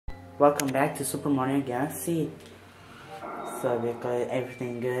Welcome back to Super Mario Galaxy. So we got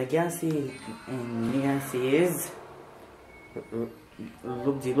everything good Galaxy, and Galaxy is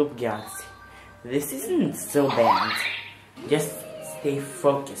Loop-de-Loop Galaxy. This isn't so bad. Just stay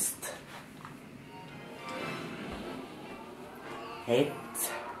focused. It's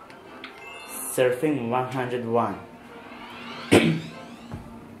Surfing 101.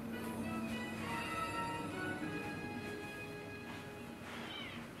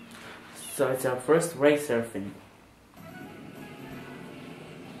 So it's our first race surfing.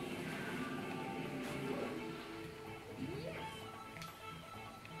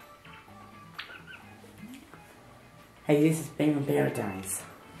 Hey, this is Penguin Paradise.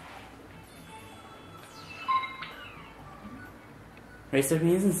 Race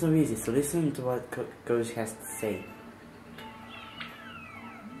surfing isn't so easy, so listen to what Coach has to say.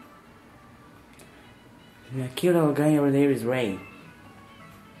 The cute little guy over there is Ray.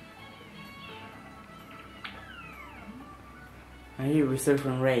 I hear we surf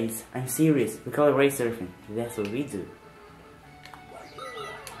on race. I'm serious. We call it race surfing. That's what we do.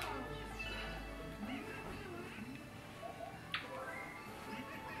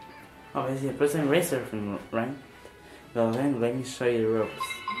 Oh, I see a person race surfing, right? Well then, let me show you the ropes.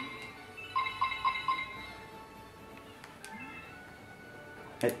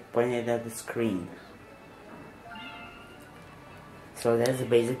 I pointed at the screen. So that's the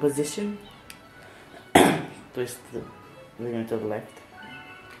basic position. Twist the wheel to the left.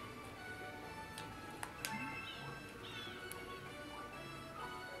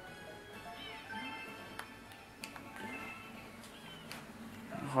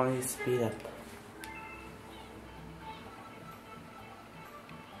 How do you speed up?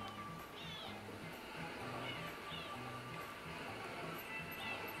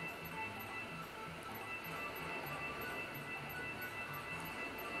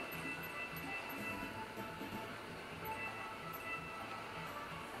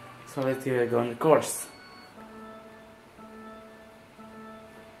 So let's go on the course.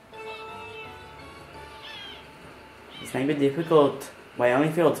 This may be difficult, but I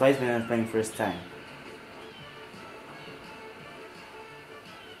only failed twice when I was playing first time.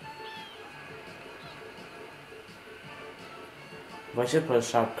 Watch it for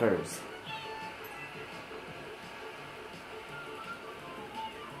sharp curves.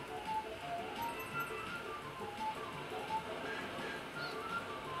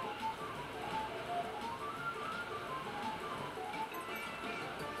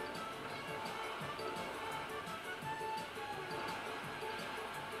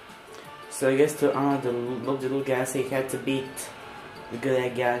 So I guess to honor the Loop-de-Loop Galaxy, you had to beat the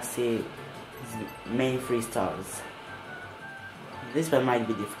Good Galaxy's main 3 stars. This one might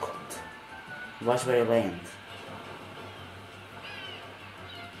be difficult. Watch where you land.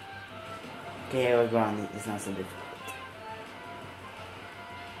 Okay, our ground is not so difficult.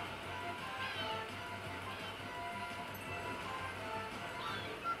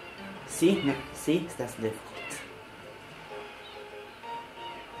 See? No, see? That's difficult.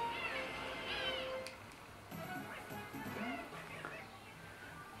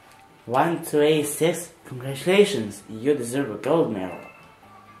 1 to 86, congratulations, you deserve a gold medal.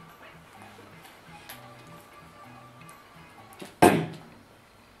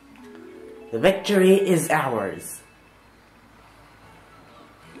 The victory is ours.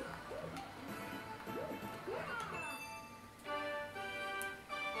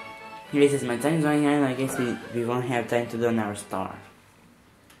 This is my time going on, I guess we won't have time to do our star.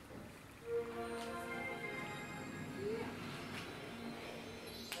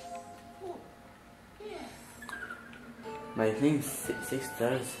 But I think 6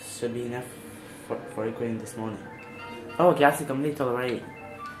 stars should be enough for recording this morning. Oh, Galaxy complete already.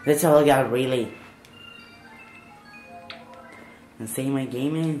 That's all I got, really. And say my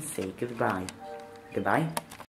game and say goodbye. Goodbye.